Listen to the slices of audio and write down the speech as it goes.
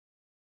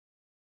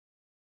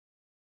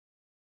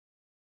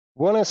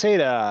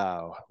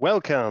Buonasera,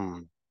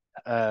 welcome.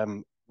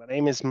 My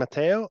name is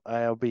Matteo.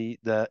 I'll be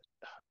the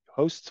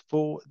host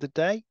for the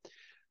day.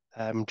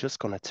 I'm just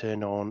going to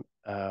turn on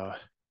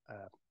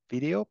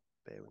video.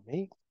 Bear with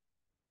me.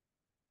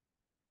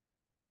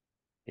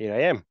 Here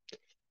I am.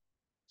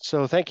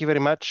 So thank you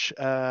very much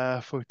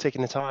for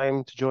taking the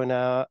time to join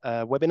our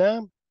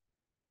webinar.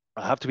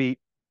 I have to be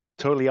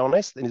totally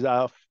honest. It is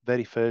our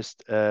very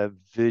first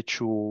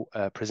virtual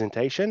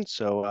presentation.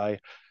 So I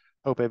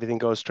hope everything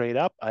goes straight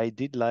up. I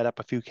did light up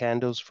a few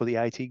candles for the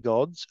IT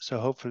gods, so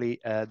hopefully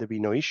there'll be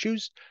no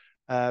issues.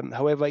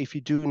 However, if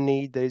you do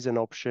need, there is an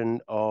option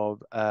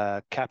of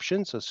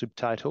captions or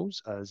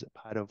subtitles as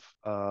part of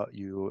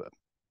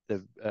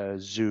the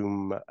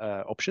Zoom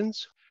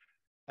options.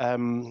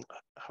 Um,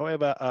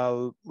 However,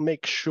 I'll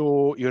make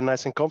sure you're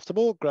nice and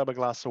comfortable. Grab a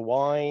glass of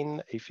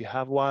wine if you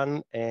have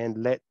one, and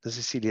let the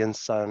Sicilian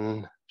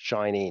sun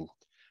shine in.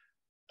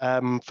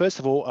 First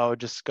of all, I'm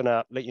just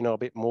gonna let you know a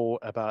bit more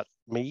about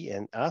me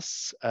and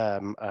us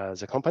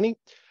as a company.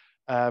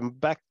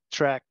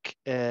 Backtrack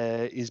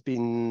has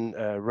been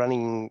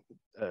running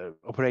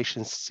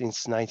operations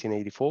since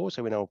 1984,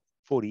 so we're now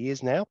 40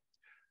 years now.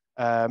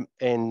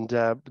 And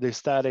they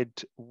started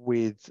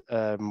with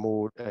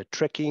more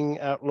trekking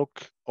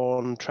outlook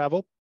on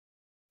travel.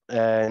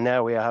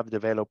 Now we have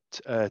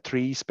developed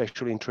three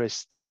special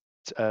interest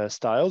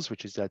styles,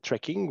 which is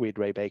trekking with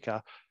Ray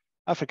Baker,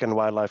 African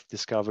wildlife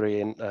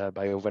discovery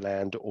by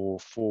overland or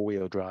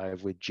four-wheel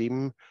drive with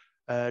Jim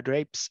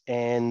Drapes,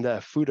 and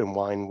food and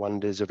wine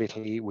wonders of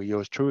Italy with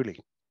yours truly.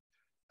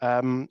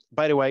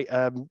 By the way,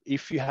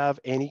 if you have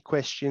any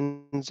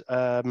questions,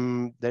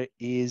 there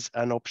is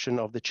an option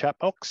of the chat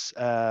box.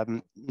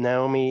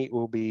 Naomi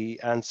will be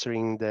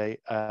answering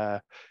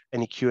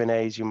any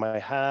Q&As you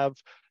might have.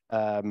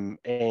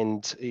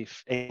 And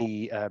if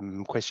any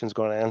questions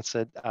go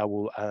unanswered, I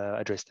will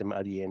address them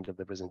at the end of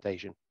the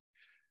presentation.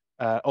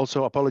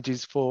 Also,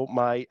 apologies for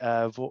my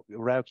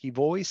rauchy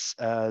voice,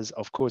 as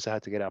of course I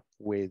had to get up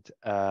with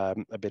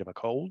a bit of a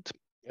cold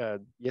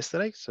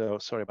yesterday, so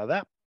sorry about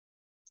that.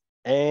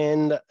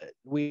 And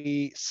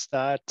we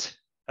start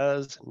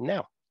as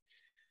now.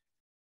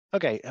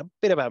 Okay, a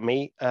bit about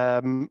me.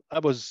 I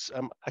was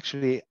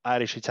actually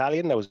Irish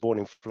Italian. I was born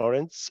in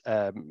Florence,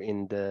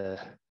 in the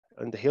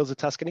hills of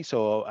Tuscany.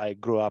 So I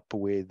grew up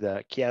with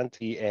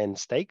Chianti and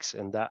steaks,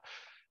 and that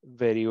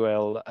very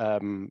well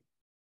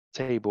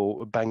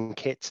table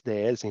banquet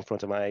there is in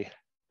front of my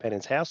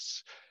parents'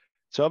 house.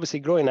 So obviously,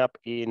 growing up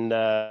in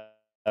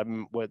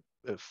what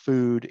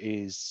food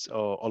is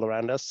all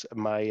around us.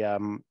 My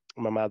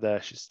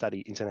mother, she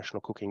studied international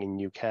cooking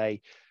in UK,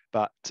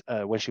 but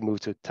when she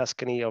moved to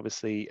Tuscany,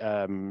 obviously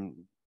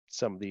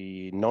some of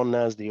the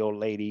nonnas, the old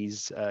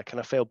ladies, kind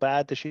of felt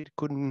bad that she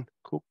couldn't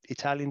cook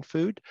Italian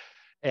food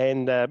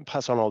and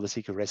pass on all the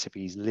secret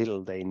recipes.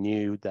 Little they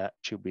knew that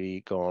she'll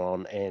be going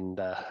on and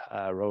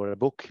wrote a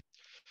book.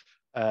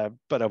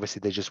 But obviously,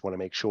 they just want to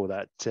make sure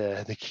that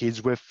the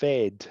kids were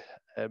fed.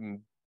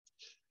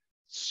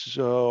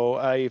 So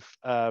I've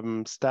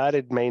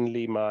started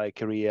mainly my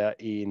career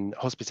in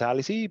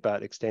hospitality,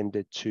 but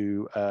extended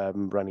to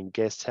running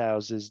guest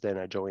houses. Then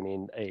I joined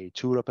in a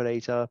tour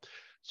operator.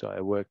 So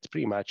I worked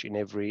pretty much in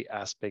every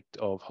aspect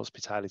of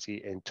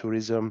hospitality and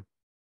tourism,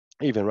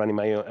 even running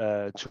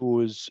my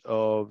tours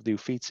of the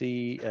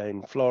Uffizi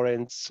in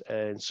Florence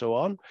and so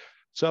on.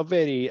 So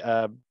very,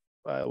 I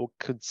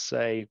could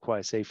say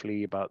quite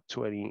safely about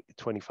 20,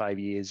 25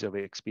 years of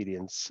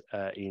experience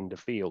in the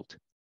field.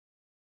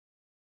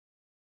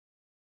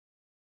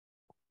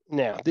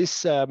 Now,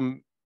 this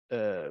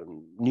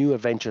new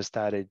adventure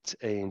started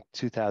in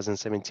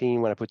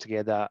 2017 when I put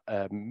together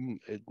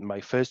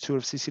my first tour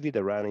of Sicily,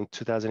 the round in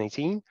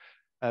 2018.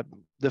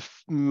 The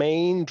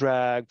main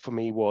drag for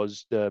me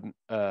was the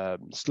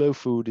slow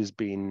food has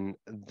been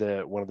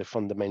one of the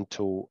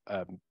fundamental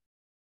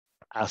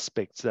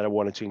aspects that I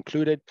wanted to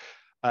include it.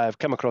 I've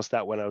come across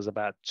that when I was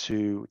about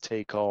to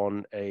take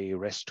on a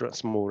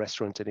small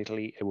restaurant in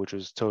Italy, which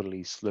was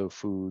totally slow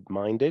food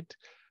minded.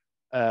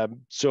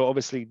 So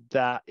obviously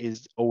that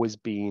is always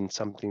been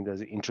something that's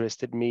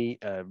interested me.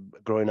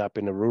 Growing up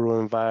in a rural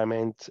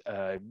environment,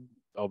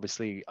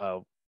 obviously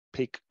I'll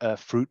pick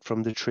fruit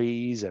from the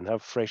trees and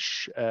have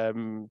fresh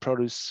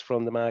produce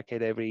from the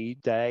market every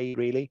day,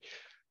 really.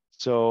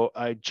 So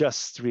I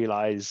just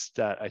realized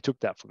that I took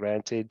that for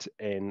granted.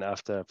 And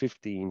after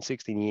 15,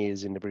 16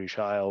 years in the British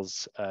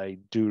Isles, I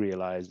do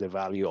realize the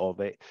value of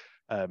it,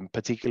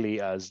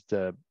 particularly as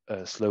the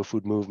slow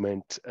food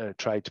movement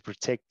tried to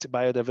protect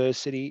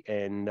biodiversity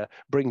and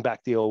bring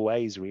back the old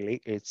ways,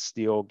 really. It's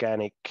the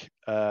organic,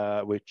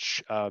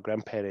 which our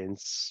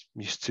grandparents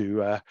used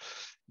to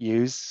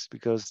use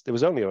because there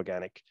was only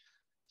organic.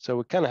 So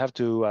we kind of have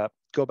to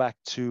go back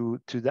to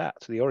that,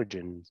 to the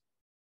origins.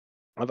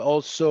 I'm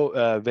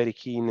also very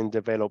keen and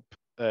develop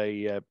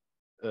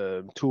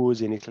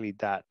tours in Italy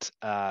that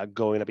are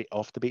going a bit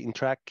off the beaten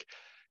track,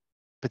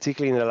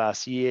 particularly in the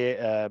last year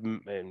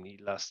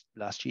and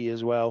last year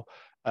as well.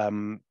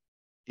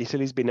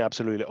 Italy's been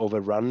absolutely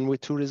overrun with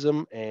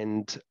tourism,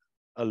 and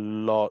a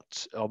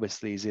lot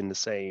obviously is in the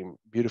same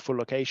beautiful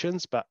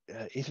locations, but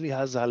Italy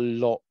has a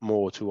lot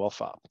more to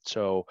offer.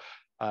 So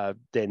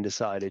then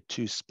decided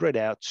to spread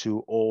out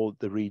to all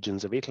the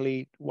regions of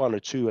Italy, one or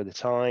two at a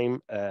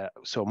time.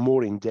 So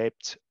more in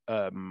depth,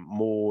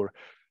 more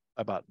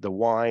about the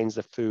wines,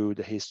 the food,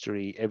 the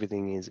history,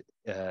 everything is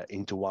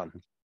into one.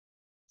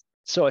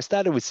 So I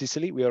started with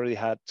Sicily. We already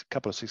had a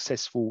couple of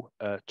successful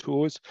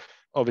tours.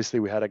 Obviously,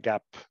 we had a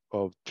gap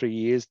of 3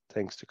 years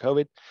thanks to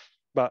COVID,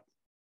 but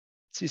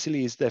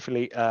Sicily is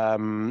definitely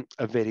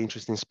a very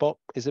interesting spot.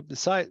 It's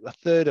a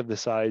third of the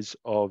size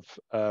of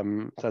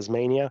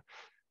Tasmania,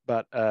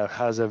 but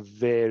has a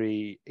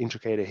very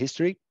intricate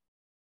history,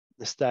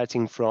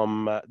 starting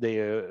from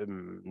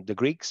the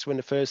Greeks when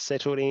they first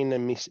settled in,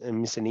 and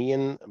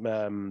Mycenaean,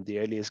 the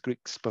earliest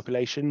Greeks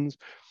populations,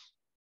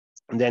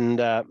 and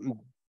then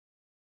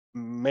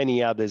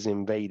many others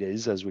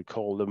invaders, as we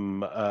call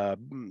them,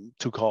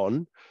 took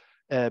on.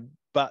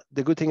 But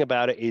the good thing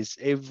about it is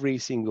every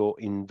single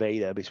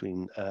invader,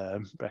 between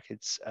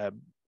brackets,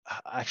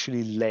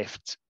 actually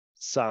left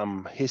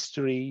some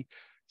history,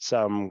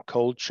 some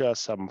culture,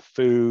 some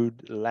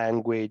food,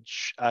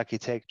 language,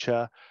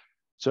 architecture.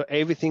 So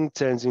everything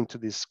turns into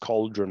this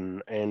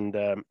cauldron. And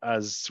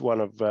as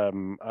one of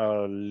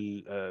our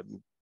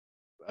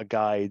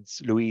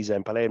guides, Luisa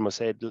in Palermo,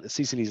 said,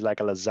 Sicily is like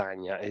a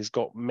lasagna. It's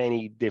got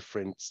many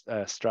different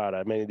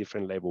strata, many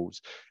different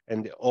levels,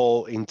 and they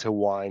all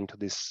intertwine to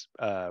this,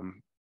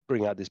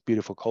 bring out this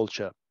beautiful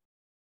culture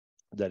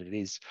that it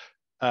is.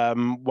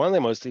 One of the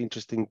most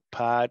interesting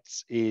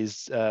parts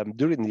is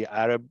during the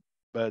Arab,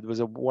 there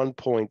was at one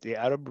point the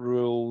Arab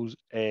rules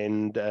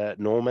and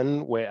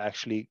Norman were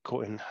actually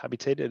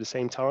cohabited at the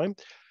same time.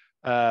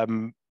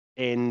 And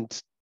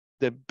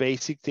the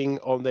basic thing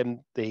on them,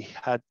 they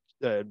had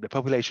the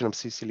population of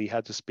Sicily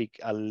had to speak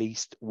at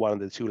least one of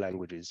the two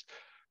languages.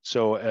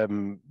 So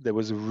there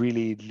was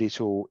really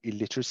little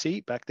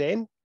illiteracy back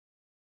then,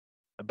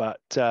 but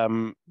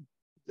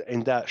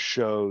and that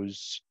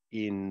shows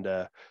in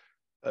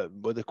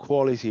but the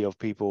quality of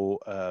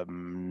people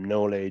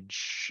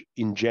knowledge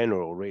in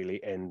general,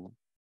 really, and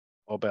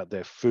about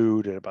their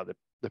food and about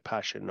the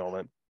passion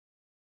of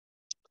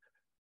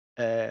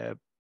it.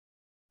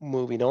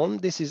 Moving on,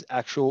 this is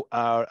actual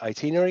our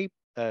itinerary.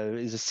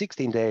 It's a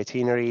 16-day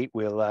itinerary.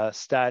 We'll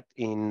start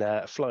in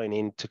flying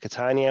into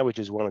Catania, which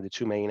is one of the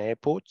two main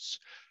airports,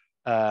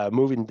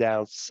 moving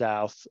down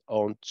south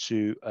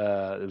onto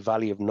the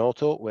Valley of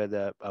Noto,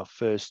 where our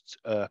first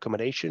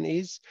accommodation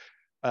is.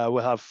 We'll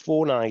have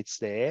 4 nights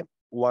there,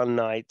 1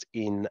 night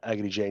in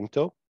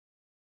Agrigento,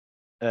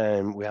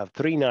 and we have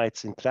 3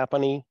 nights in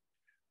Trapani,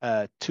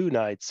 2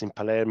 nights in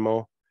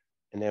Palermo,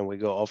 and then we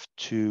go off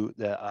to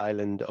the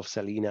island of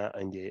Salina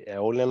and the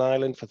Aeolian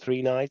Island for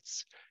 3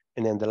 nights.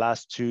 And then the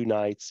last 2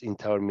 nights in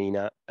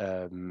Taormina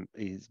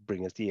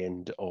bring us the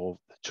end of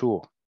the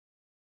tour.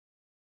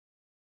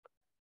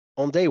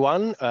 On day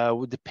 1,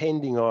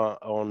 depending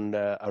on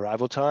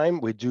arrival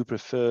time, we do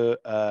prefer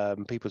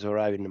people to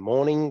arrive in the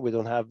morning. We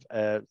don't have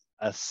a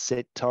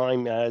set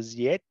time as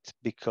yet,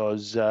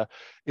 because it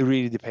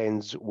really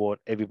depends what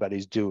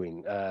everybody's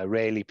doing.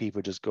 Rarely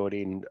people just go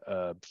in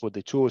for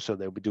the tour, so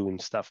they'll be doing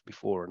stuff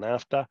before and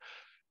after.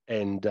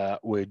 And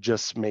we're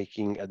just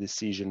making a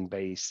decision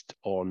based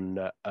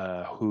on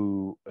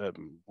who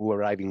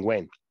arriving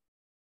when,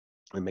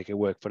 and make it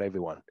work for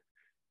everyone.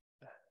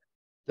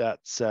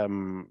 That's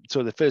so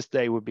the first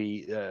day would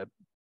be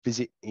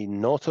visit in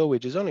Noto,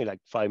 which is only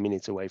like 5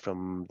 minutes away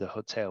from the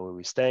hotel where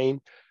we're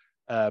staying.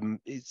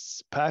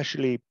 It's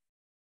partially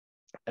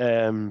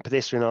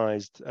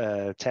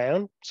pedestrianized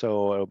town,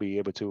 so I'll be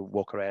able to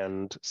walk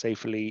around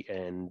safely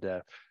and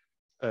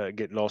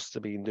get lost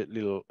in the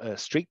little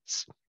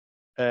streets.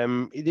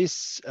 It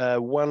is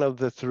one of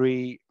the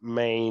 3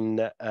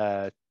 main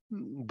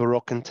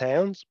Baroque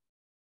towns.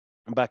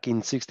 Back in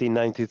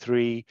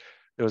 1693,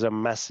 there was a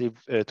massive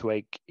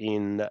earthquake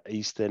in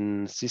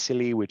eastern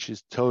Sicily, which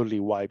is totally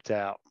wiped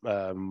out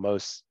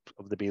most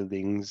of the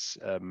buildings.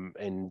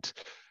 And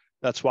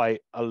that's why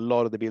a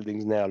lot of the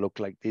buildings now look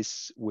like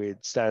this with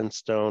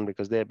sandstone,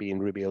 because they're being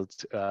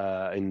rebuilt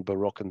in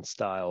Baroque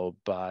style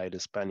by the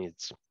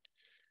Spaniards.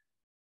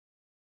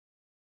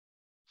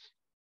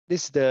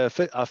 This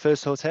is our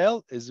first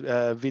hotel, is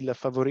Villa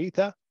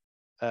Favorita.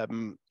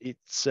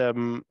 It's a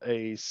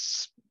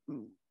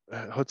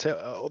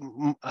hotel.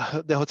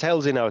 The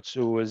hotels in our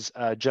tours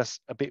are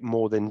just a bit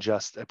more than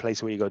just a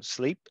place where you go to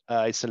sleep.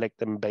 I select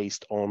them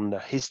based on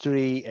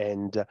history,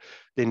 and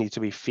they need to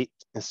be fit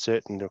in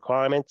certain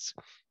requirements.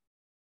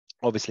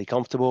 Obviously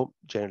comfortable,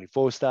 generally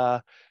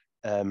 4-star.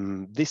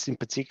 This in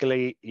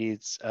particular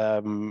is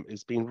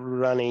it's been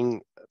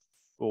running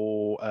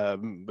for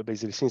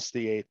basically since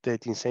the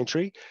 13th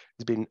century.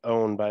 It's been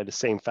owned by the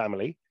same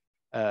family.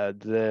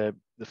 The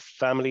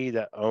family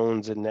that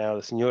owns it now,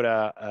 the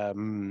Signora,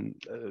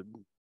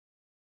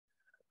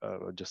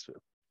 just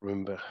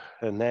remember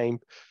her name.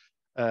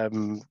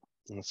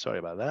 Sorry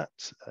about that.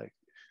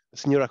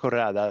 Signora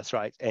Corrada, that's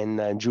right,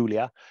 and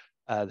Giulia,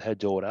 her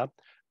daughter.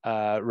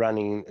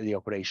 running the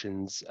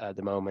operations at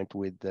the moment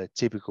with the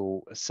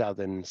typical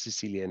Southern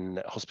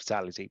Sicilian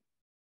hospitality.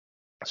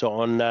 So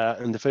on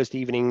the first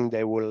evening,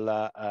 they will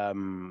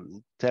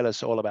tell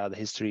us all about the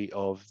history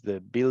of the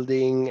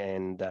building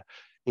and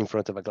in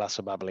front of a glass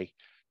of bubbly.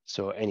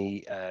 So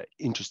any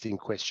interesting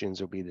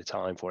questions will be the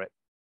time for it.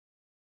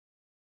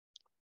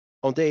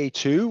 On day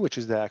 2, which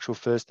is the actual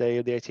first day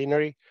of the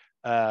itinerary,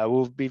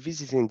 we'll be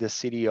visiting the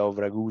city of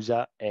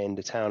Ragusa and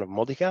the town of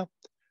Modica.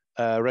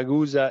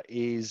 Ragusa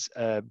is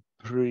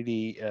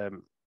pretty,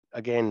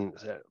 again,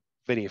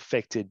 very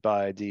affected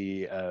by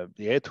the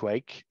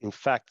earthquake. In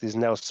fact, is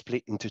now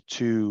split into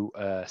two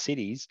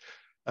cities,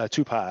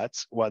 two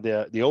parts, while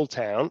the old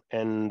town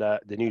and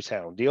the new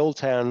town. The old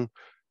town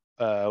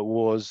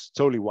was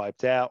totally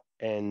wiped out,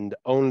 and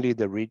only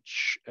the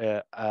rich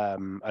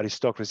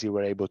aristocracy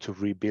were able to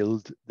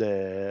rebuild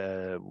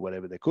the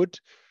whatever they could,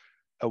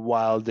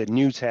 while the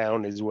new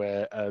town is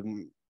where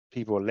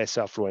people less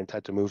affluent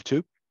had to move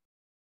to.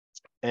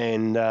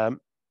 And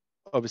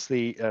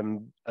obviously,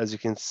 as you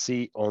can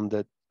see on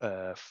the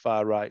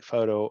far right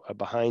photo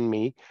behind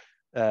me,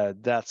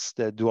 that's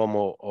the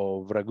Duomo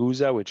of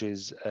Ragusa, which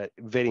is a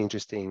very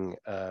interesting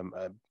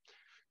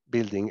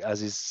building,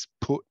 as is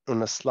put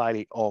on a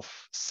slightly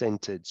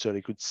off-centered, so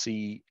they could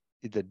see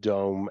the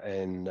dome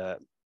and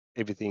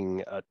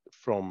everything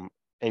from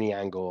any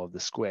angle of the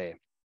square.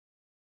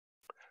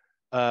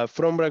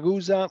 From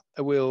Ragusa,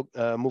 we'll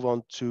move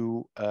on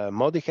to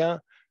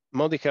Modica.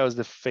 Modica is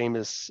the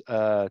famous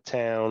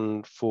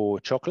town for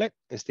chocolate.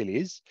 It still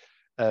is.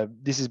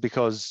 This is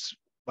because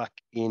back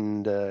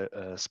in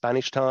the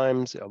Spanish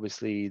times,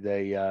 obviously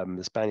the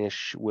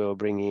Spanish will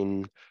bring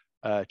in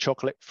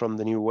chocolate from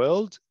the New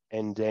World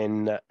and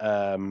then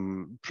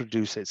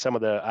produce it. Some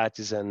of the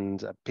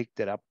artisans picked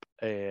it up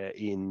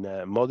in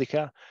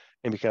Modica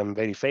and become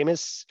very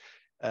famous.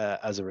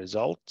 As a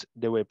result,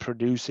 they were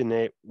producing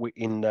it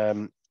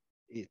in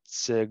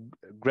it's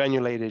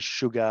granulated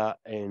sugar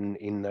and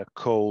in a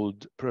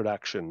cold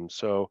production.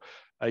 So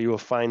you will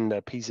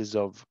find pieces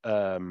of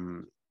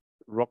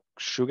rock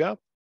sugar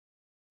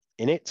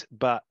in it,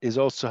 but it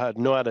also had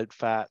no added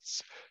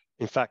fats.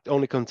 In fact,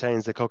 only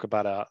contains the cocoa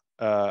butter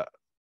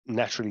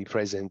naturally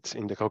present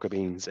in the cocoa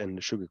beans and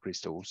the sugar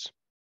crystals.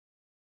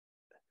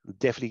 You'll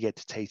definitely get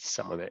to taste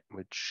some of it,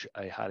 which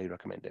I highly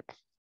recommend it.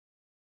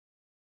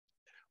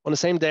 On the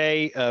same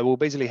day, we'll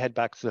basically head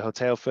back to the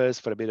hotel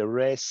first for a bit of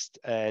rest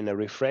and a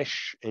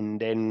refresh. And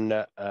then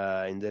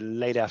in the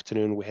late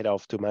afternoon, we head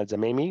off to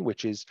Marzamemi,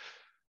 which is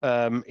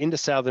in the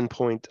southern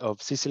point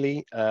of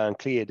Sicily. On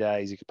clear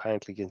days, you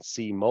apparently can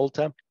see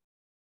Malta.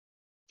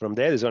 From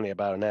there, there's only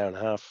about an hour and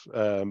a half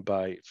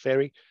by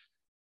ferry.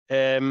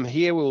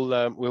 Here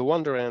we'll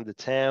wander around the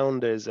town.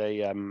 There's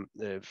a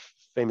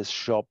famous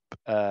shop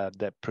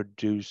that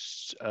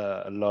produce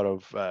a lot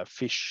of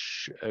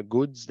fish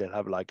goods. They'll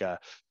have like a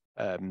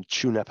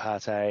tuna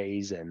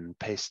pates and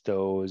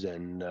pestos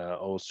and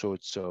all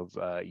sorts of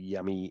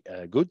yummy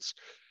goods.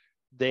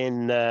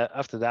 Then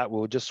after that,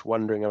 we're just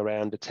wandering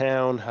around the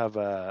town, have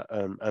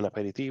an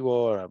aperitivo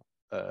or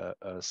a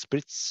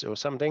spritz or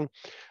something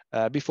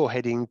before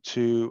heading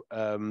to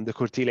the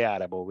Cortile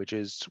Arabo, which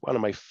is one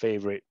of my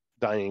favorite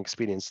dining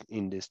experience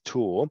in this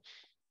tour.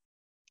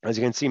 As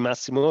you can see,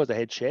 Massimo, the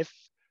head chef,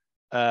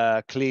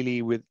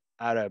 clearly with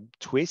Arab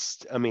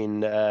twist. I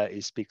mean, he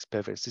speaks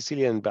perfect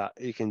Sicilian, but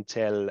you can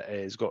tell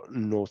he's got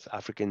North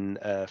African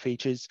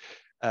features.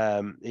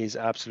 He's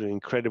an absolutely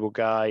incredible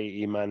guy.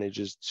 He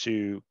manages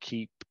to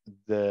keep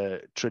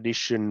the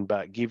tradition,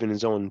 but given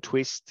his own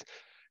twist.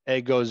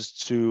 It goes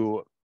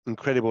to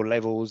incredible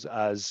levels,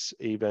 as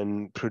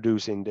even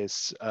producing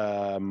this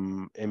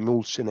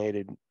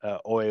emulsionated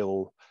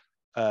oil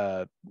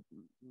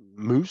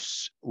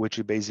mousse, which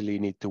you basically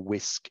need to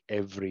whisk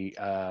every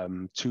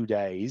 2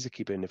 days,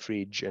 keep it in the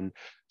fridge. And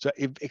so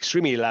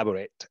extremely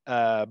elaborate,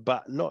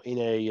 but not in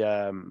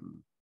a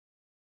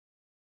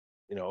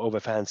over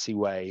fancy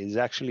way. It's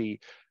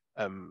actually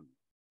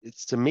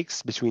it's a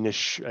mix between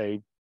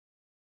a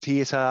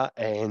theater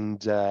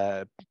and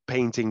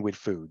painting with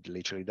food.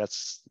 Literally,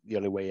 that's the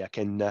only way I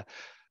can.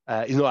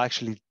 It's not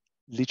actually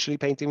literally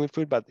painting with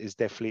food, but it's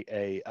definitely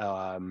a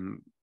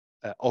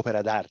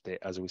opera d'arte,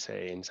 as we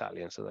say in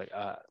Italian. So like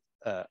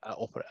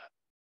opera.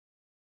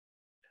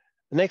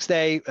 The next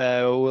day,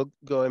 we'll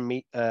go and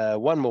meet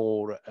one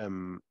more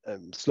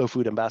slow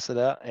food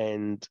ambassador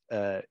and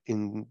very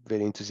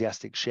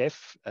enthusiastic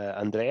chef,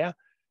 Andrea,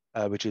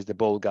 which is the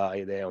bald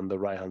guy there on the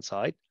right-hand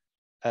side.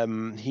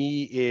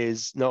 He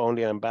is not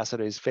only an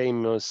ambassador, he's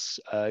famous.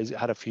 He's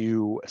had a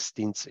few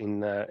stints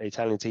in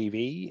Italian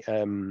TV,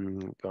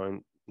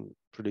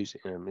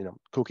 producing,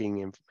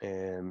 cooking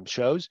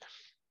shows.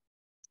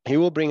 He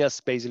will bring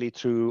us basically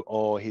through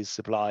all his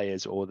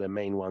suppliers or the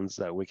main ones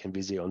that we can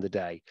visit on the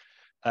day.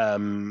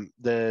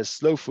 The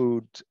slow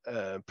food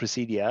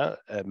Presidia,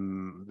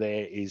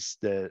 there is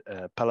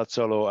the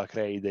Palazzolo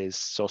Acreides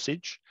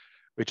sausage,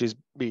 which has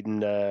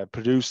been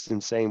produced in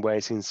the same way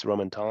since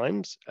Roman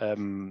times.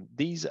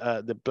 These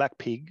the black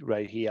pig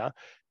right here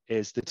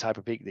is the type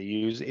of pig they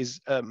use. Is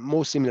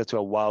more similar to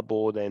a wild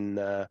boar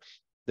than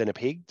than a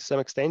pig to some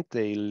extent.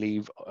 They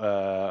live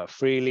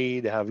freely.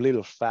 They have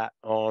little fat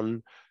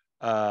on,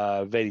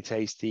 very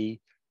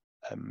tasty.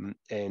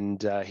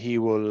 And he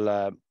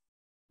will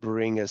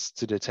bring us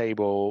to the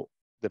table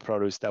the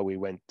produce that we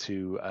went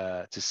to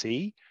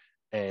see,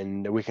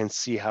 and we can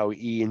see how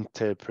he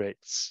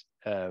interprets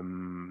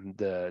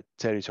the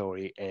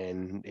territory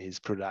and his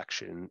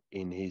production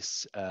in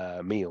his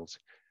meals.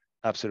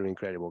 Absolutely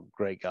incredible,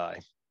 great guy.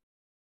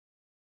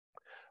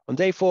 On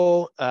day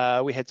 4,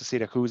 we head to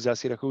Syracuse.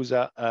 Syracuse,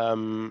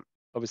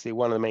 obviously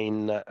one of the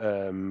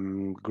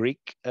main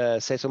Greek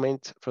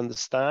settlement from the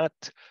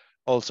start,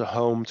 also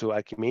home to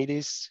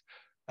Archimedes,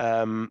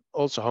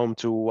 also home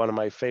to one of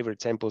my favorite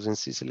temples in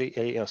Sicily.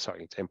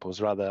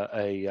 Temples rather,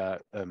 a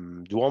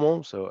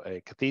Duomo, so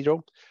a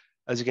cathedral.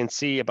 As you can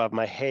see above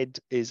my head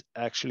is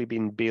actually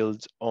been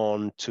built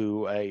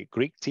onto a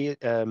Greek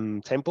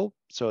temple,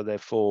 so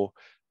therefore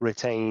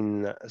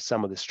retain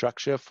some of the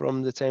structure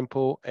from the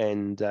temple,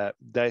 and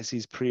this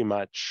is pretty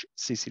much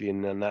Sicily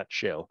in a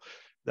nutshell.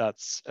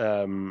 That's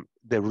the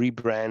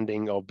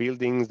rebranding of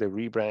buildings, the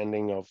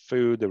rebranding of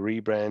food, the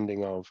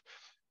rebranding of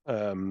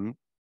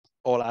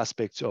all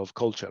aspects of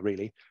culture,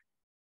 really.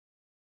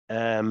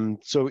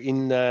 So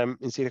in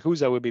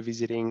Syracuse, I will be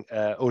visiting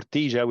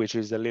Ortigia, which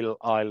is a little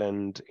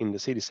island in the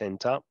city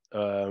center,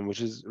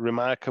 which is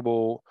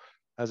remarkable.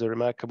 Has a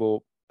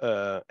remarkable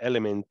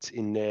element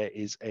in there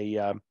is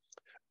a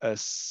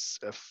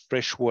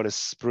freshwater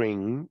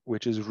spring,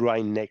 which is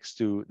right next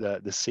to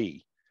the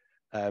sea.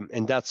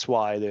 And that's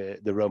why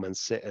the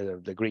Romans,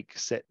 the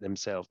Greeks set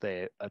themselves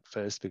there at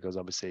first, because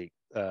obviously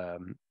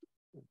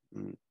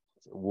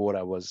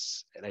water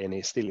was, and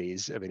it still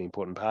is, a very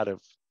important part of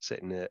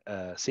setting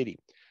a city.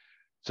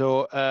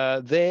 So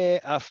there,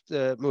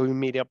 after we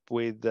meet up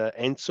with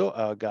Enzo,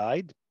 our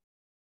guide,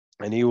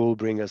 and he will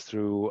bring us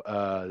through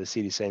the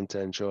city center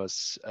and show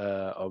us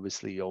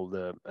obviously all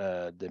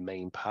the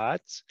main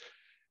parts.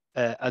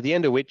 At the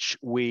end of which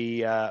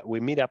we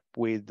meet up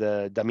with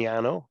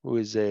Damiano, who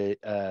is a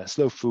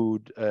slow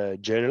food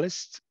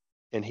journalist,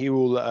 and he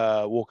will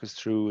walk us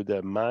through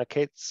the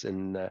markets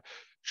and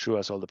show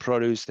us all the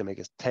produce to make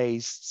us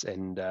tastes,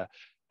 and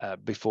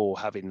before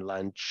having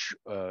lunch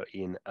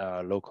in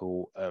our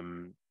local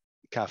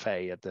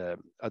cafe at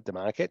the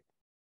market.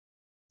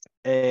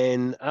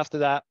 And after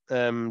that,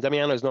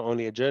 Damiano is not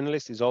only a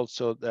journalist, he's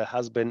also the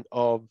husband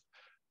of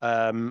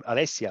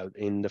Alessia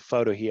in the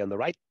photo here on the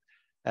right.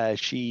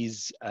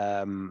 She's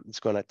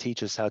going to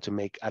teach us how to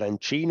make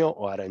arancino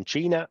or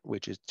arancina,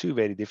 which is two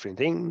very different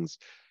things.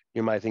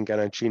 You might think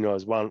arancino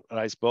is one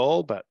rice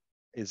ball, but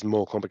it's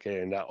more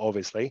complicated than that,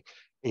 obviously.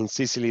 In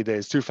Sicily,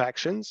 there's two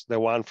factions, the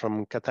one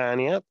from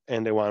Catania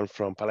and the one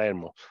from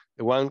Palermo.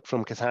 The one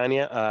from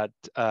Catania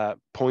are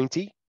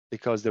pointy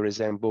because they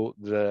resemble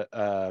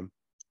the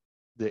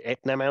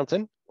Etna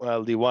mountain,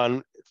 while the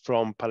one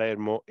from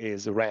Palermo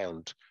is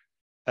round.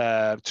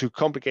 To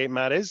complicate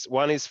matters,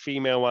 one is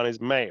female, one is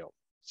male.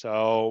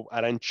 So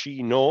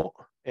arancino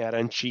and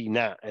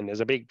arancina, and there's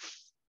a big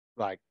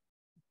like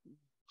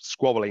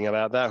squabbling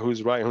about that,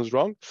 who's right, who's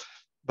wrong.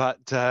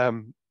 But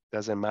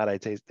doesn't matter.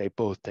 They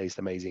both taste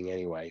amazing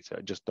anyway. So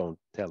just don't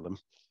tell them.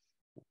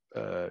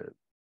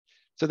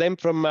 So then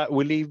from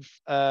we leave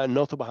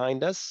Noto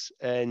behind us,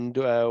 and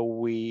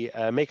we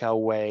make our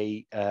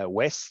way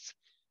west.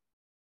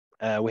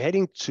 We're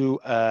heading to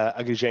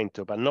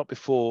Agrigento, but not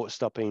before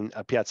stopping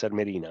at Piazza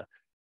Armerina.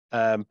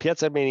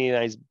 Piazza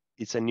Armerina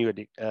it's a new,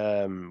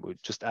 we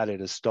just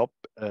added a stop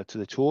to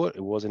the tour.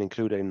 It wasn't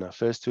included in the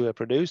first tour I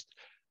produced.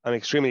 I'm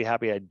extremely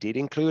happy I did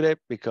include it,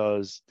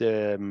 because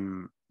the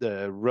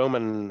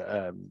Roman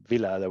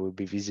villa that we'll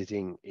be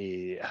visiting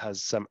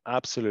has some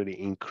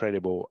absolutely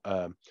incredible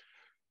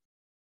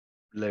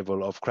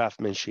level of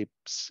craftsmanship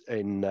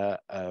in the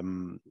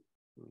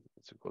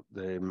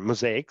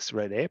mosaics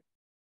right there.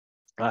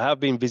 I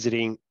have been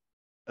visiting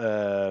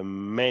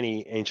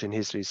many ancient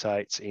history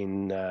sites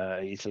in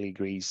Italy,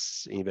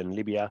 Greece, even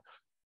Libya,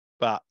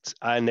 but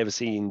I've never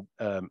seen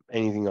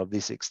anything of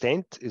this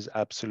extent. Is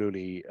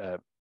absolutely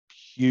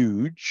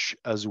huge,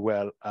 as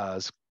well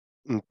as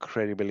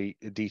incredibly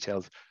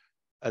detailed.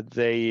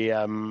 They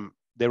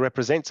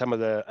represent some of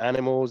the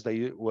animals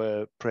that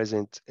were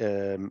present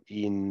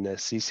in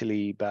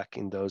Sicily back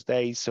in those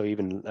days. So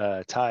even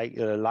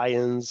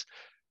lions,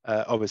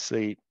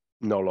 obviously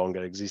no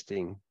longer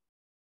existing.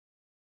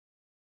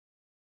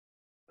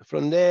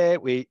 From there,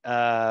 we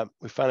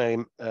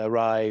finally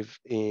arrive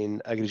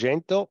in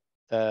Agrigento.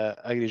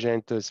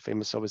 Agrigento is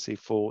famous, obviously,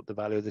 for the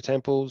Valley of the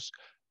Temples.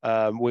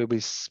 We'll be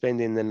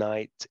spending the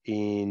night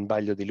in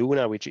Baglio di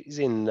Luna, which is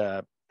in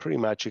pretty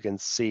much, you can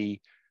see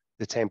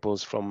the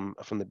temples from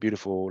the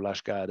beautiful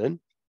lush garden.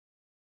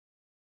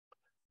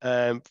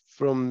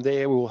 From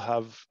there, we'll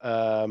have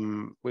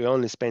we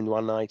only spend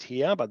one night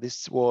here, but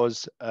this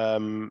was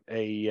a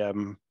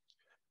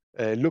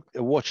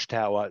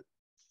watchtower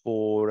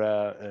for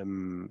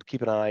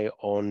keep an eye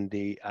on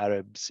the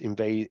Arabs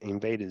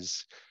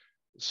invaders.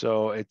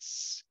 So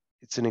it's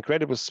an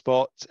incredible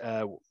spot.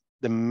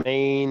 The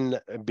main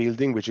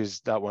building, which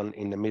is that one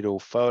in the middle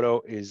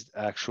photo, is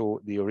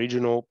the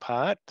original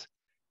part.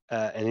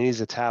 and it is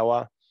a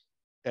tower.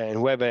 And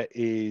whoever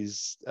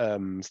is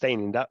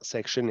staying in that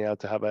section, you have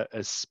to have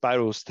a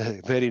spiral,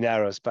 very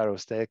narrow spiral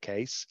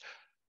staircase,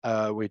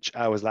 which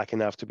I was lucky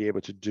enough to be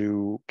able to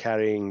do,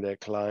 carrying the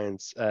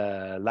client's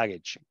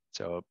luggage.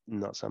 So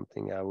not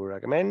something I would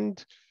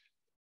recommend.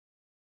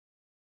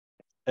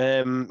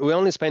 We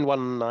only spent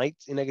one night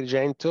in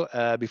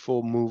Agrigento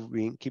before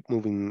keep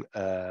moving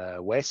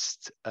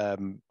west.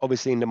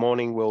 Obviously, in the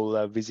morning,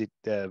 we'll visit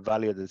the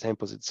Valley of the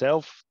Temples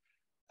itself.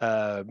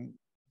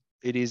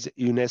 It is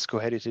UNESCO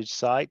heritage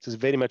site. It's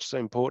very much so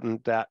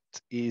important that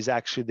it is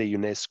actually the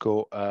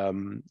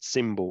UNESCO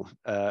symbol.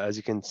 As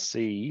you can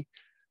see,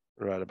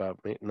 right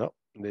about me, no,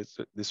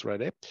 this right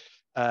there.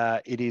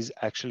 It is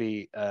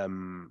actually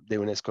the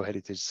UNESCO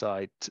heritage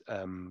site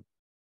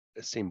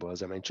symbol,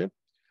 as I mentioned.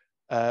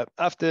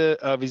 After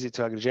a visit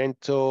to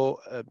Agrigento,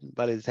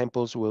 Valley of the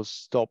Temples, will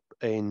stop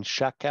in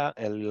Sciacca,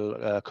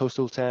 a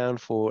coastal town,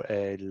 for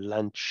a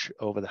lunch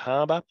over the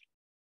harbor,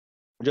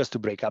 just to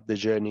break up the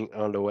journey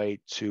on the way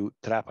to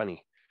Trapani.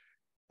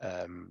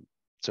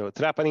 So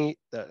Trapani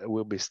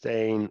will be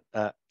staying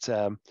at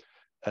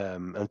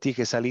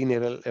Antiche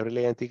Saline,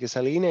 Relay Antiche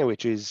Saline,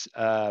 which is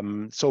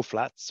salt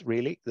flats,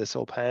 really, the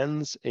salt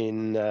pans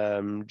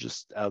in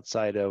just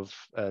outside of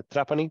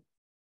Trapani.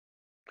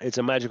 It's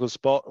a magical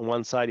spot. On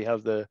one side, you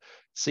have the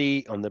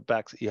sea. On the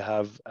back, you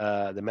have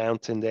the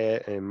mountain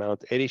there, and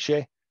Mount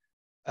Erice.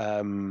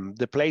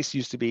 The place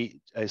used to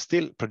be,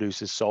 still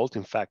produces salt.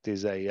 In fact,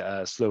 is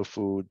a slow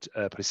food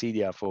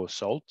presidia for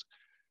salt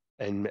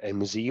and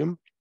museum.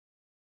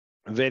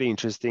 Very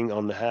interesting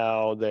on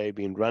how they've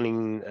been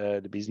running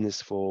the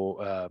business for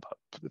about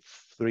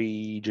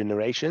 3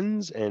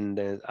 generations. And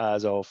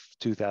as of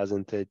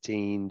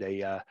 2013,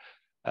 they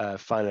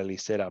finally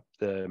set up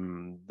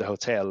the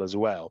hotel as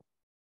well.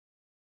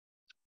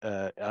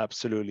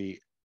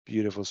 Absolutely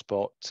beautiful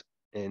spot,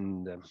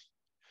 and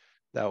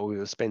that we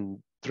will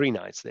spend 3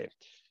 nights there.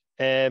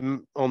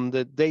 On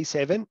the day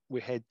 7,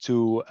 we head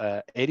to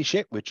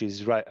Erice, which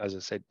is right, as I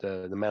said,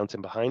 the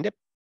mountain behind it.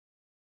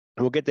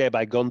 And we'll get there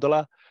by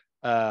gondola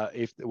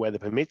if the weather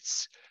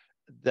permits.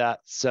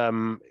 That's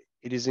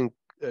it is an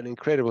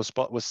incredible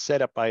spot. It was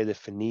set up by the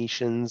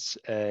Phoenicians,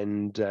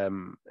 and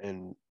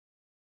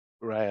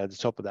right at the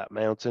top of that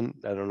mountain.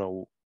 I don't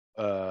know.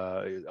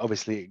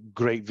 Obviously,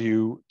 great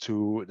view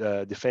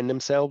to defend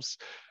themselves,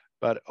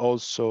 but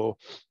also,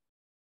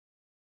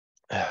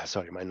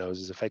 sorry, my nose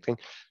is affecting.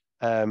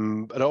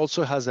 But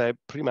also has a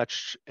pretty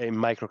much a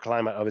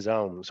microclimate of its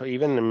own. So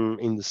even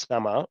in the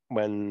summer,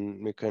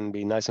 when it can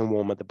be nice and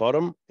warm at the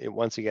bottom,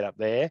 once you get up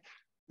there,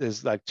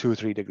 there's like 2 or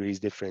 3 degrees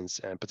difference,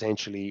 and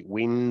potentially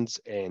winds,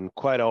 and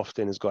quite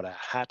often it's got a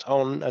hat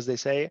on, as they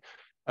say.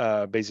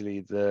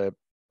 Basically, the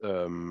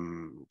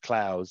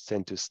clouds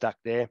tend to stack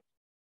there.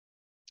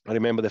 I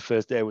remember the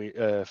first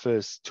day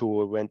first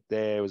tour went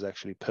there, it was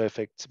actually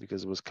perfect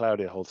because it was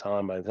cloudy the whole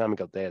time. By the time we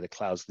got there, the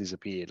clouds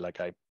disappeared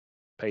like I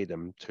paid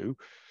them to.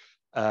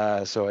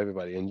 So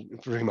everybody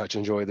pretty much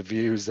enjoyed the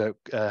views that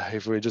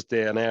if we were just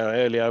there an hour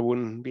earlier, I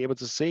wouldn't be able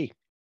to see.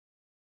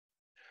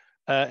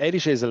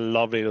 Edice is a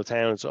lovely little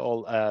town. It's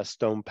all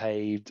stone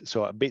paved,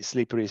 so a bit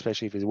slippery,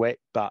 especially if it's wet,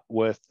 but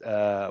worth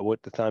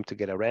the time to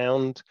get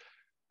around.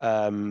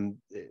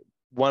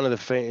 One of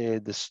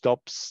the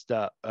stops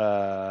that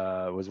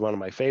was one of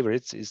my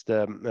favorites is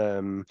the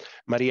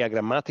Maria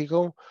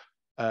Grammatico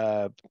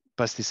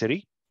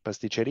pasticceria.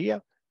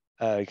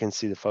 You can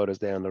see the photos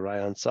there on the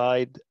right-hand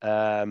side.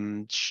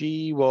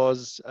 She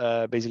was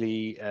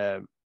basically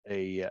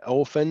a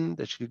orphan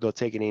that she got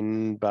taken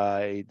in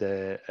by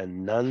the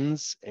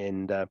nuns,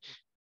 and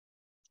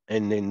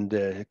in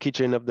the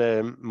kitchen of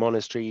the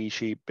monastery,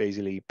 she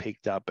basically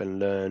picked up and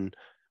learned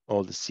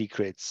all the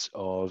secrets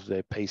of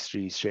the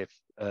pastry chef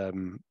of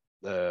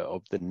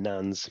the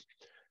nuns.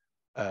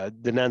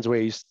 The nuns were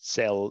used to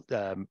sell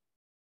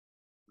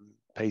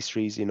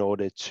pastries in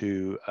order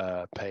to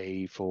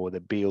pay for the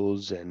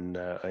bills and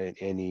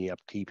any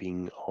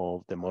upkeeping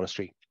of the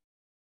monastery.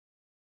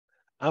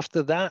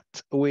 After that,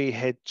 we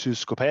head to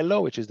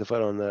Scopello, which is the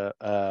photo on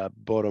the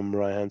bottom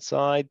right-hand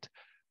side.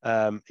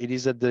 It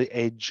is at the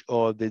edge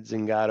of the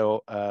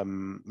Zingaro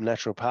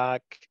National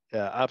Park.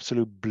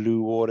 Absolute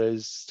blue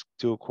waters,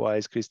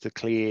 turquoise, crystal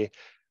clear.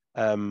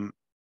 A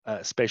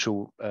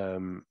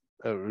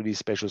really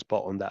special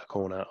spot on that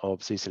corner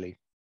of Sicily.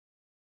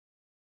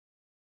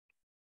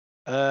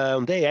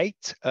 On day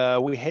 8,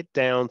 we head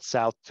down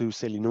south to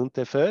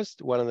Selinunte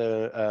first, one of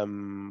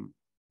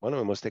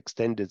the most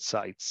extended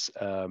sites,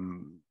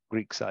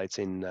 Greek sites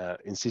in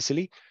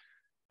Sicily.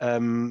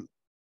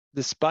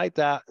 Despite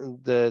that,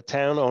 the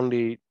town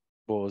only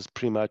was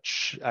pretty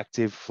much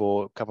active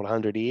for a couple of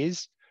 100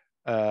 years.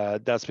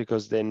 That's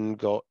because then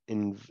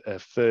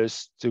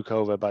first took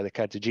over by the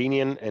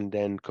Carthaginian and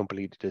then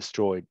completely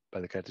destroyed by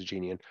the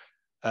Carthaginian.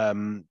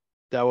 That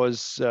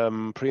was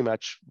pretty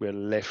much, we're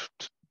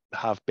left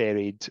half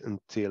buried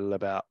until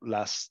about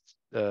last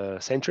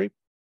century.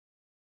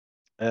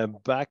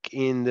 Back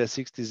in the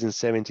 60s and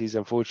 70s,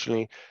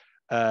 unfortunately,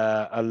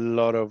 A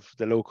lot of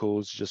the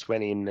locals just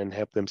went in and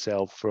helped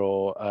themselves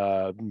for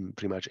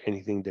pretty much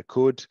anything they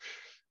could.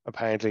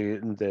 Apparently,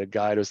 the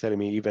guide was telling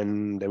me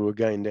even they were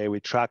going there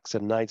with trucks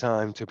at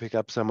nighttime to pick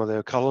up some of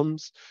their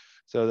columns.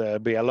 So there'll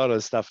be a lot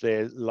of stuff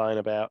there lying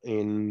about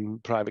in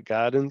private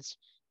gardens.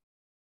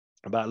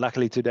 But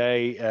luckily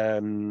today,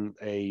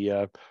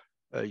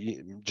 a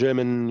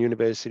German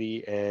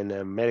university and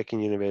American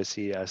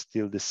university are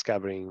still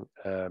discovering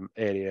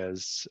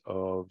areas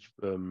of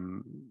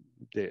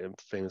the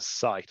famous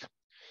site.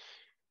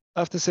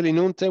 After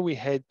Selinunte, we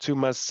head to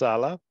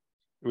Marsala,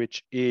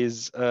 which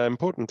is an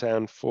important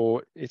town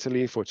for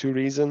Italy for two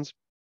reasons.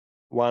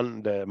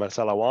 One, the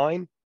Marsala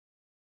wine,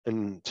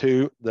 and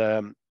two,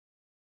 the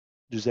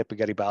Giuseppe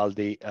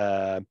Garibaldi,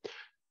 the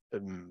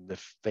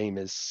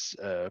famous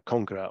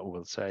conqueror,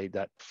 we'll say,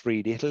 that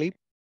freed Italy.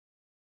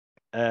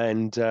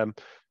 And so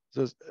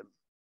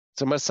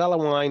Marsala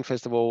wine,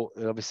 first of all,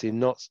 obviously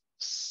not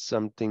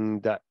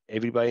something that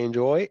everybody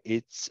enjoy.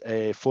 It's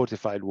a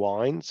fortified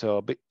wine, so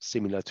a bit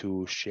similar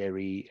to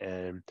sherry.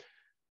 And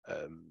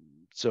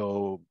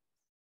so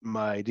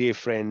my dear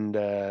friend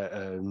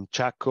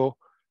Chaco,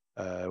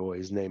 well,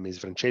 his name is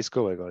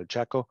Francesco, I got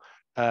Chaco.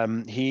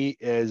 He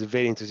is a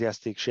very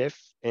enthusiastic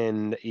chef,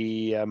 and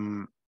he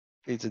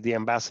is the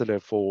ambassador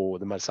for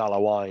the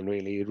Marsala wine.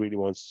 Really, he really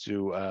wants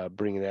to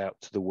bring it out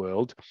to the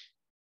world.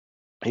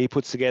 He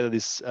puts together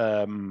this,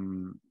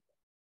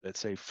 let's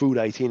say, food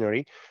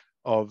itinerary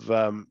of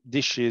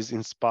dishes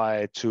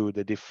inspired to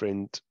the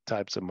different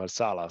types of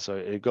Marsala. So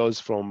it goes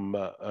from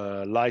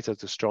lighter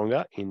to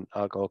stronger in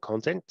alcohol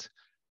content,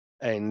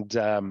 and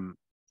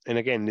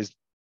again, this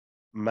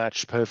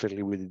matched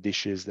perfectly with the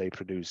dishes they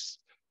produce.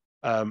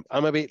 I'm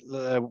a bit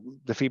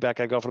the feedback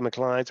I got from the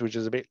clients, which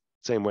is a bit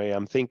same way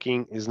I'm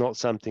thinking, is not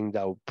something that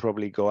I'll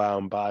probably go out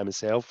and buy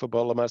myself a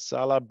bottle of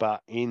Marsala,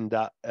 but in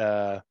that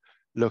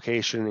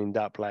location, in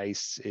that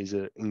place, is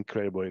an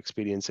incredible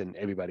experience, and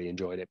everybody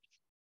enjoyed it.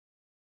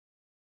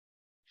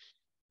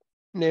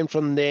 And then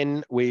from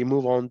then we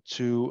move on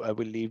to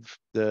we leave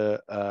the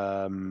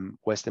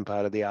western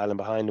part of the island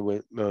behind,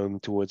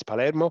 towards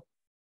Palermo.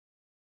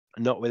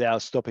 Not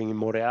without stopping in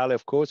Monreale,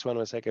 of course, one of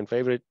my second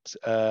favorite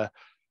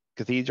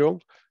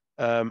cathedral.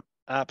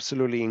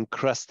 Absolutely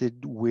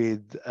encrusted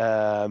with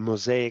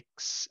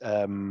mosaics,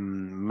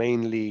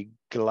 mainly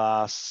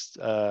glass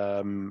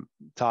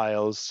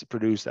tiles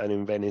produced out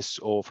in Venice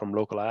or from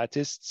local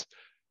artists.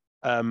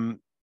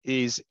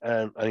 Is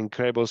an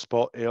incredible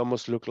spot. It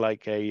almost looked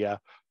like a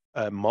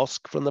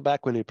mosque from the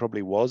back, when it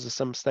probably was at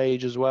some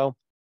stage as well.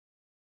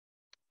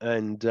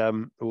 And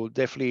we'll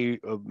definitely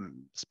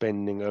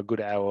spending a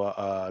good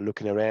hour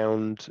looking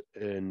around,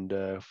 and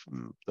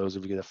those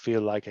of you that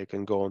feel like I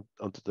can go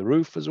onto the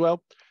roof as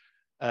well.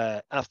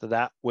 After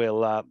that,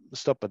 we'll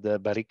stop at the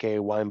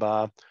Barrique wine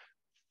bar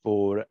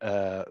for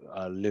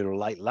a little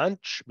light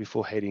lunch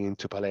before heading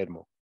into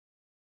Palermo.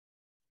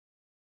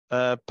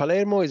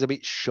 Palermo is a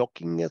bit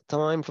shocking at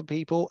time for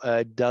people.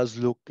 It does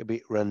look a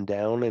bit run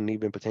down and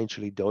even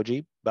potentially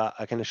dodgy, but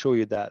I can assure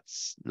you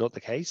that's not the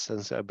case,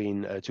 since I've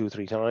been 2 or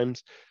 3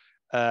 times.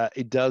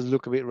 It does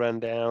look a bit run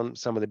down.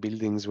 Some of the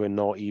buildings were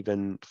not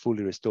even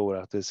fully restored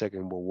after the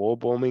Second World War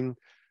bombing,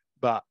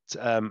 but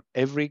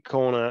every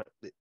corner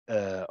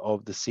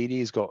of the city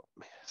has got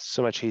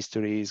so much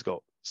history. It's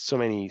got so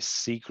many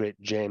secret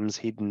gems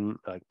hidden,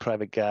 like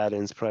private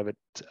gardens, private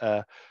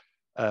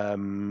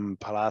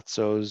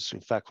palazzos. In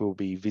fact, we'll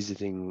be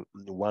visiting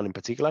one in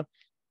particular.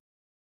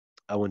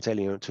 I won't tell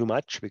you too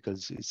much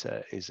because it's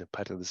a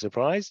part of the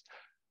surprise.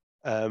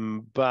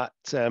 But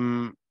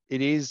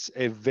it is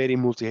a very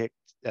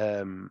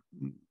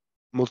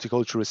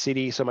multicultural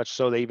city, so much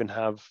so they even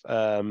have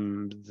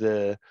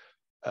the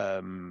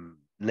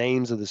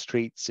names of the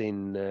streets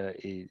in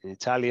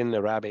Italian,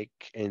 Arabic,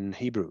 and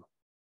Hebrew.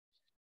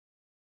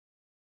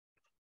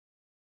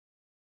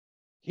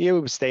 Here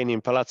we were staying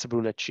in Palazzo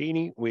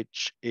Brunaccini,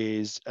 which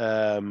is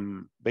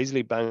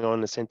basically bang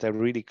on the center,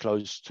 really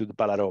close to the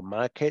Ballarò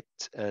Market,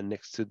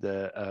 next to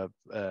the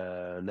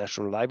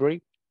National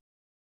Library.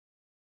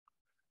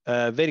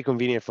 Very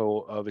convenient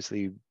for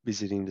obviously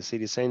visiting the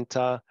city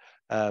center.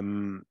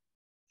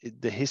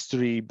 The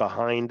history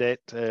behind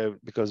it,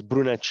 because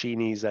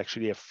Brunaccini is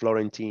actually a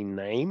Florentine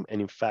name,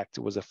 and in fact,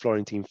 it was a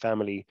Florentine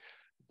family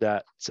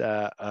that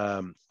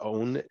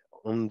owned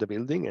the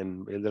building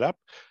and built it up.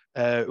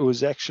 It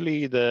was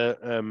actually the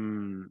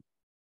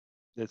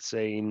let's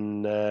say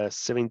in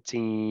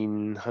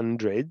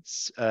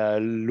 1700s,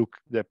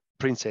 the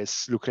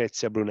Princess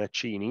Lucrezia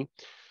Brunaccini.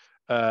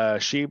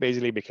 She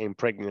basically became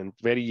pregnant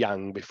very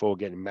young before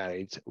getting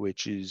married,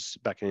 which is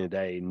back in the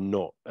day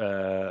not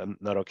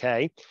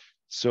okay.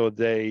 So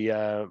they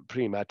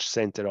pretty much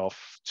sent her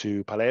off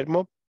to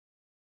Palermo,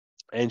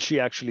 and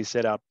she actually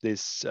set up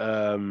this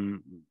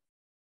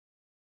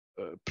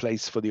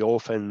place for the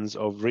orphans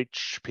of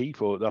rich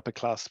people, the upper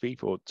class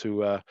people,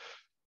 to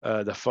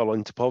that fall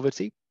into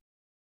poverty.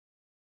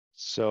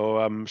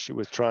 So she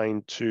was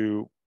trying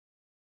to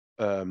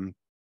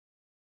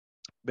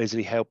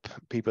basically help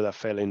people that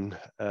fell in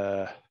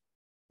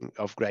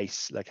of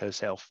grace, like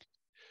herself.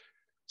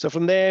 So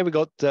from there, we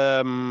got,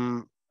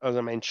 as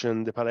I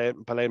mentioned, the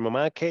Palermo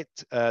market.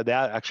 There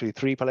are actually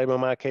 3 Palermo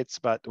markets,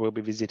 but we'll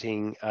be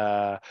visiting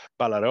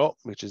Ballarò,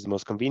 which is the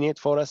most convenient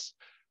for us.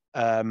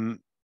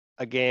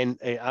 Again,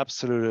 an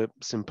absolute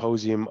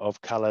symposium of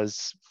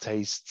colors,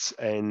 tastes,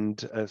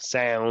 and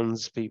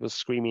sounds, people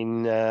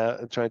screaming,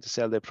 trying to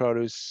sell their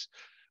produce.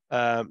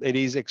 It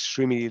is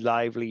extremely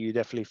lively. You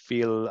definitely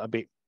feel a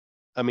bit,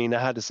 I mean,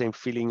 I had the same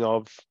feeling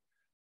of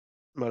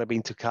when I've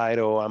been to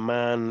Cairo,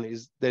 Amman.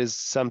 There's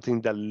something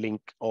that link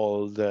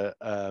all the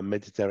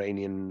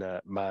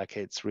Mediterranean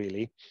markets,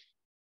 really.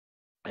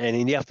 And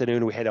in the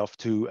afternoon, we head off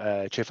to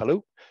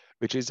Cefalù,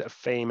 which is a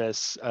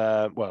famous,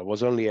 well, it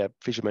was only a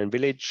fisherman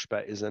village,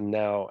 but is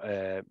now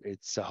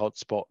it's a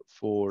hotspot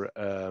for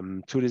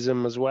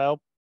tourism as well.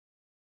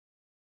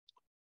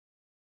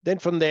 Then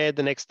from there,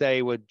 the next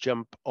day, we'll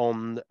jump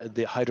on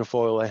the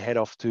hydrofoil and head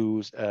off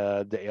to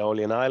the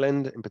Aeolian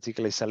Island, in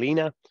particular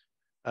Salina.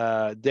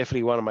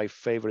 Definitely one of my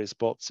favorite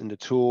spots in the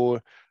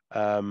tour.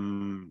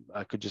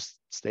 I could just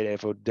stay there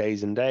for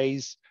days and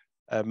days.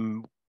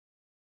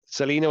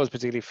 Salina was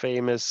particularly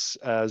famous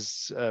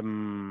as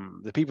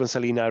the people in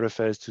Salina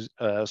refers to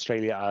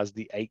Australia as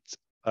the 8th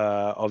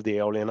of the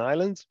Aeolian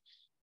Islands.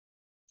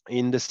 Back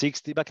in the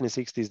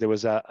 60s, there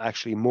was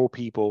actually more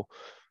people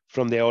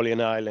from the Aeolian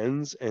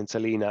Islands and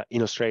Salina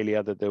in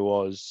Australia than there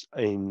was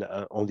in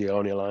on the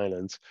Aeolian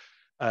Islands.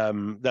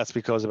 That's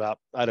because out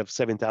of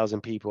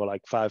 7,000 people,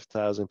 like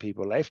 5,000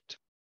 people left.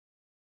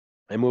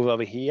 I moved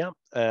over here,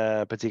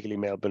 particularly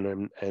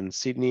Melbourne and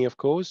Sydney, of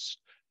course.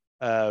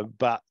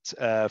 But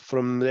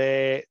from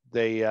there,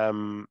 they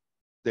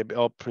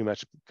all pretty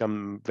much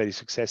become very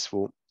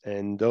successful.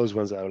 And those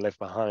ones that are left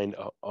behind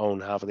own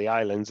half of the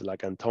islands,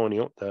 like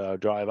Antonio, the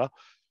driver.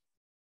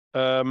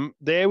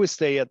 There we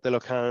stay at the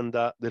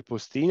Locanda del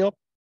Postino,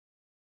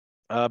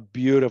 a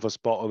beautiful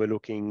spot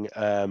overlooking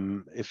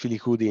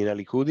Filicudi and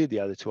Alicudi, the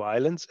other 2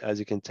 islands. As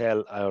you can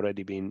tell, I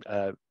already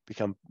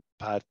become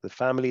part of the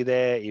family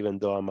there, even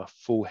though I'm a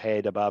full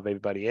head above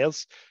everybody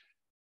else.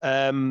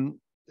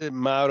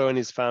 Mauro and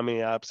his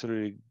family are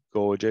absolutely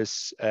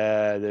gorgeous.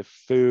 The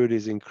food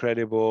is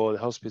incredible. The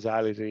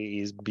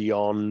hospitality is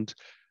beyond.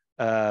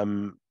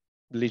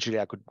 Literally,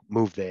 I could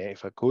move there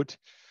if I could.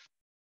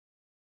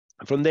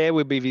 From there,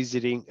 we'll be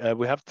visiting.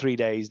 We have 3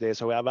 days there,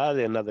 so we have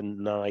added another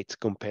night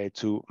compared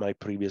to my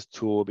previous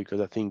tour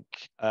because I think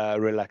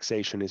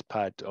relaxation is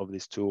part of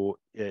this tour.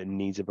 It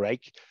needs a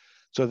break.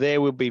 So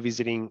there we'll be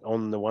visiting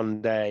on the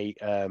one day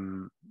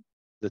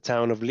the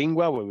town of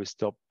Lingua, where we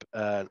stop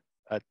at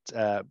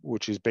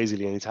which is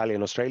basically an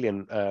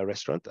Italian-Australian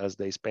restaurant, as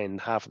they spend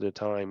half of the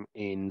time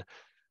in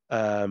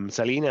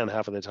Salina and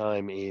half of the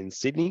time in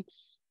Sydney.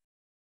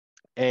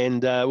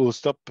 And we'll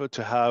stop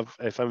to have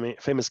a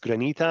famous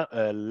granita.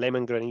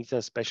 Lemon granita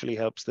especially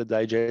helps the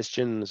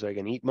digestion, so I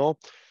can eat more.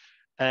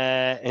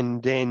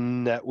 And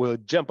then we'll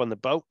jump on the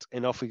boat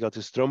and off we go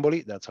to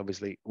Stromboli. That's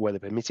obviously weather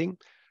permitting.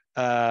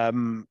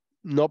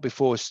 Not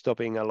before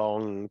stopping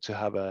along to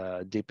have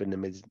a dip in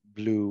the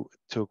blue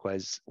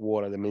turquoise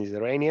water of the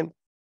Mediterranean.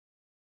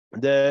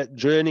 The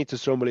journey to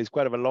Stromboli is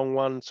quite of a long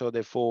one, so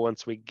therefore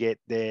once we get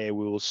there,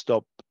 we will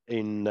stop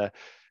and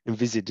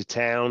visit the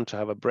town to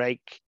have a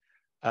break.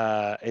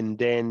 And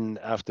then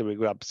after we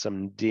grab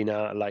some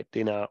dinner, light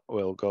dinner,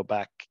 we'll go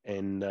back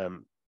and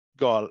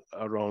go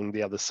along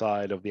the other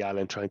side of the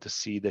island, trying to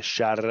see the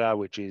Sciarra,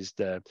 which is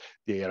the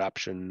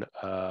eruption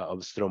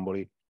of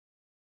Stromboli.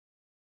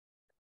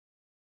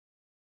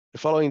 The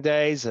following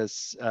days,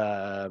 as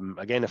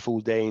again a full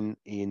day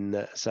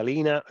in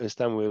Salina. This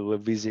time we will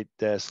visit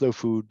the slow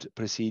food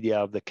presidia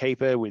of the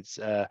Caper with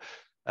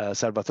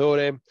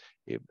Salvatore.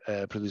 He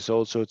produces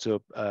all sorts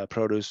of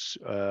produce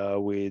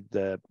with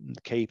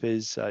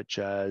capers, such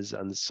as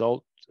and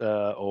salt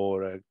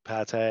or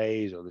pates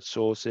or the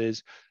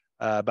sauces.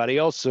 But he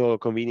also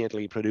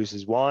conveniently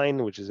produces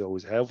wine, which is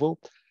always helpful.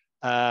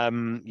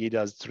 He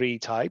does 3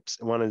 types.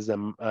 One is the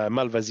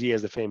Malvasia,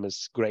 is the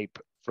famous grape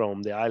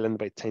from the island,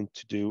 but tend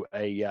to do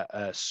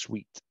a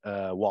sweet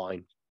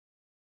wine.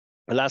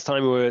 The last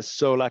time we were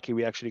so lucky,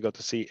 we actually got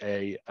to see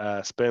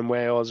a sperm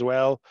whale as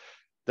well.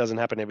 Doesn't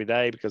happen every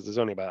day because there's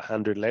only about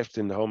 100 left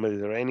in the whole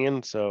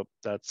Mediterranean. So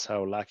that's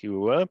how lucky we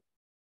were.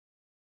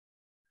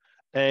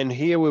 And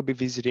here we'll be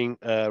visiting,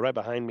 right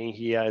behind me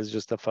here is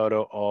just a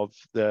photo of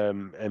the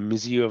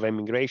Museum of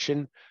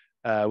Immigration,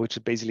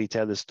 which basically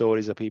tell the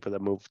stories of people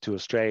that moved to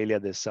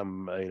Australia. There's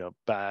some,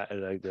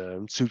 like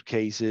the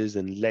suitcases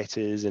and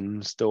letters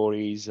and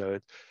stories. So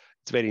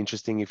it's very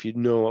interesting. If you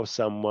know of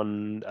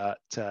someone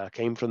that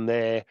came from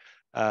there,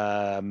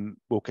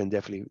 we can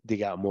definitely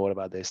dig out more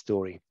about their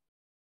story.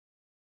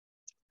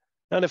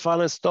 Now the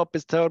final stop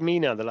is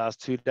Taormina, the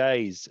last 2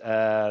 days.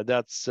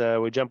 That's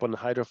we jump on the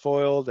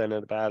hydrofoil, then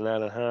at about an hour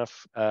and a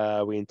half,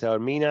 we're in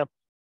Taormina,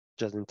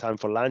 just in time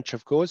for lunch,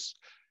 of course.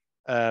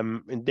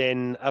 And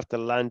then after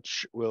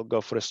lunch, we'll go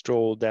for a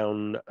stroll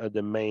down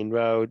the main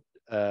road,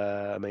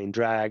 main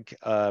drag,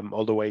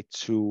 all the way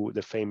to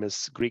the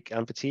famous Greek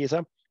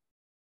amphitheater.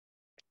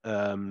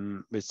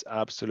 It's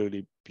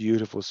absolutely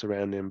beautiful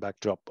surrounding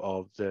backdrop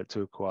of the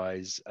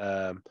turquoise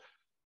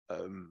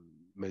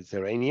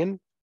Mediterranean.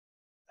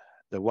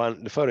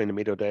 The photo in the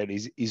middle there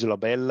is Isola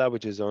Bella,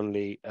 which is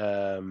only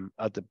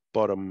at the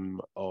bottom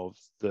of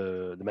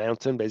the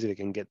mountain. Basically, you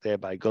can get there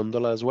by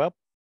gondola as well.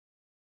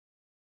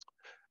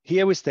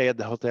 Here we stay at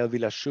the Hotel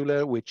Villa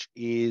Schuler, which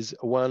is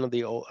one of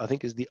the, I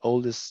think is the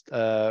oldest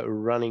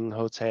running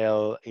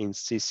hotel in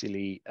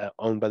Sicily,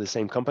 owned by the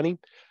same company.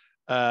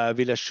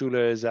 Villa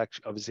Schuler is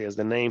actually, obviously, as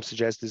the name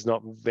suggests,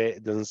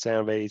 doesn't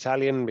sound very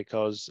Italian,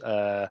 because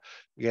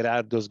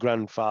Gerardo's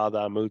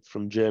grandfather moved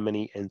from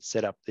Germany and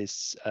set up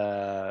this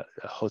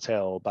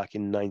hotel back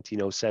in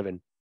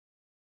 1907.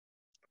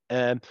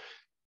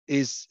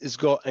 It's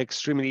got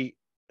extremely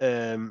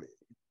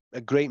a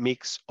great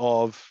mix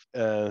of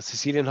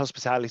Sicilian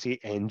hospitality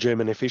and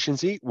German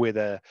efficiency, with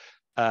a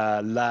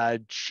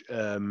large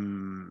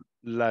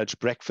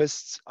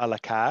breakfasts a la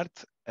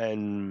carte.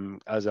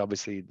 And as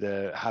obviously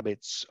the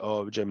habits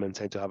of Germans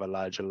tend to have a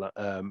larger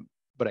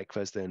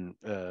breakfast and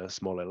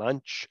smaller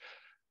lunch.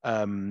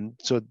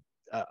 So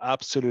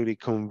absolutely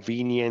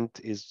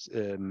convenient. Is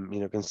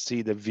you can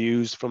see the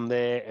views from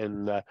there,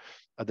 and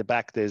at the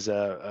back there's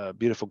a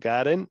beautiful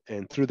garden,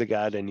 and through the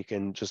garden you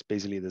can just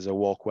basically, there's a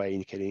walkway and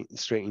you can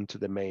straight into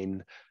the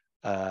main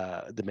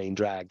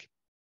drag.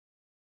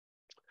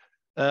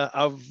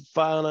 Our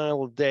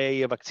final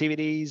day of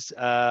activities,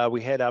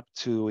 we head up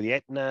to the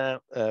Etna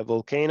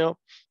volcano,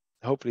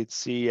 hopefully to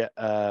see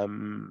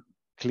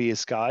clear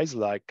skies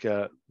like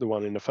the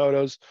one in the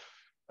photos.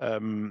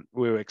 We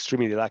were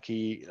extremely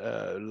lucky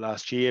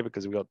last year,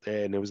 because we got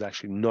there and there was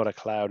actually not a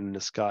cloud in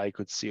the sky. You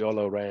could see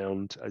all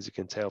around, as you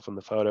can tell from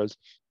the photos.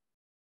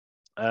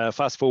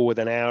 Fast forward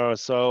an hour or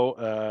so,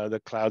 the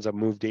clouds have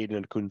moved in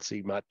and couldn't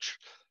see much.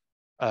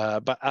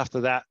 But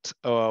after that,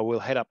 we'll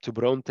head up to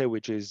Bronte,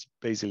 which is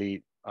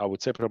basically, I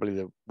would say, probably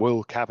the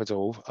world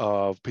capital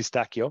of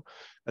pistachio.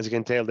 As you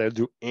can tell, they'll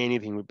do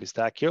anything with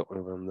pistachio.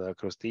 From the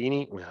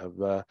crostini, we have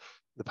the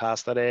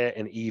pasta there,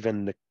 and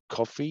even the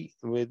coffee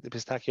with the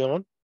pistachio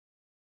on.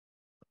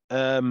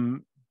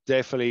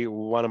 Definitely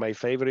one of my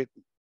favorite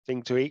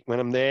thing to eat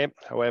when I'm there.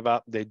 However,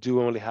 they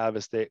do only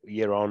harvest it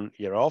year on,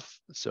 year off.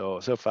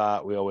 So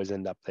far, we always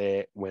end up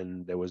there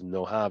when there was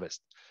no harvest.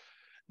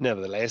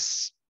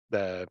 Nevertheless,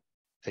 the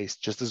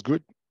taste just as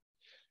good.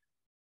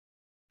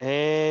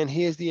 And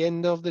here's the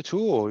end of the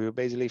tour. You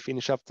basically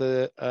finish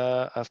after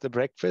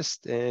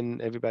breakfast,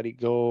 and everybody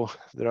go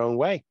their own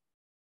way.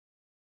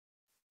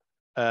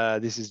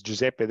 This is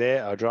Giuseppe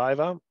there, our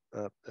driver.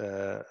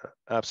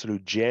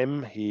 Absolute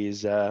gem.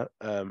 He's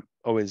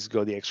always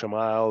go the extra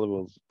mile.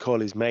 Will call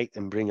his mate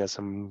and bring us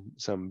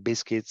some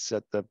biscuits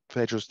at the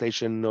petrol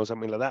station or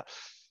something like that.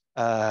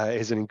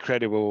 He's an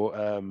incredible,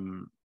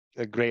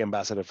 a great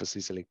ambassador for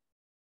Sicily.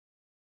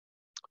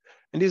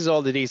 And this is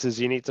all the details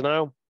you need to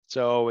know.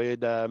 So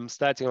it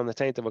starting on the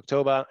 10th of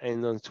October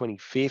and on the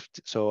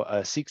 25th, so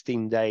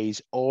 16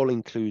 days, all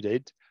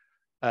included,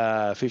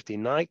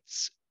 15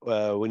 nights.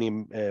 We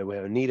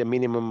need a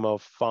minimum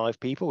of 5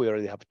 people. We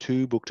already have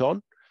 2 booked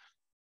on.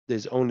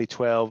 There's only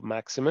 12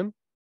 maximum.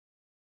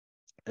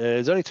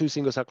 There's only 2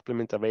 single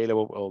supplements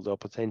available, although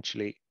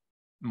potentially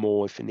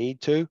more if you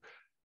need to.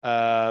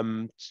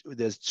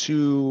 There's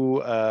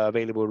 2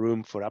 available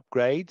room for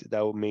upgrade.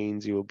 That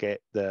means you'll get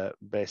the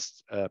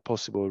best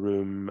possible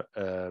room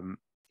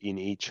in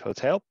each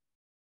hotel.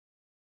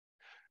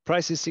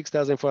 Price is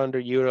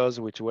 6,400 euros,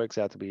 which works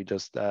out to be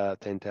just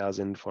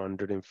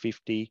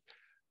 10,450,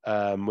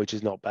 which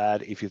is not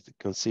bad if you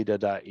consider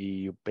that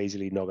you're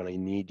basically not going to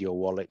need your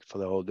wallet for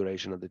the whole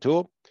duration of the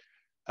tour.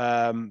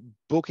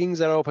 Bookings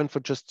are open for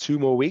just 2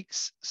 more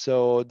weeks,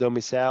 so don't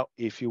miss out.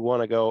 If you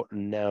want to go,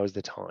 now is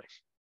the time.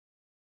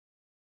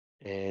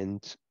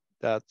 And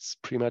that's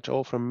pretty much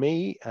all from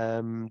me.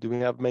 Do we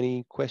have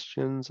many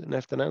questions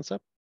left and answer?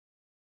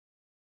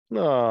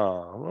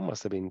 No, that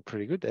must have been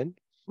pretty good then.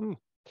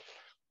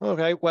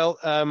 Okay, well,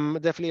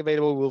 definitely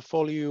available. We'll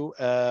follow you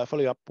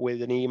up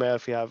with an email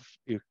if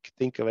you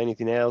think of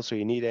anything else or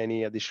you need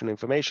any additional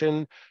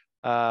information.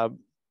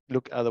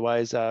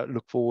 Otherwise,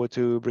 look forward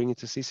to bringing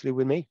to Sicily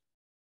with me.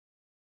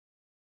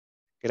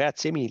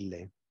 Grazie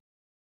mille.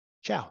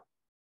 Ciao.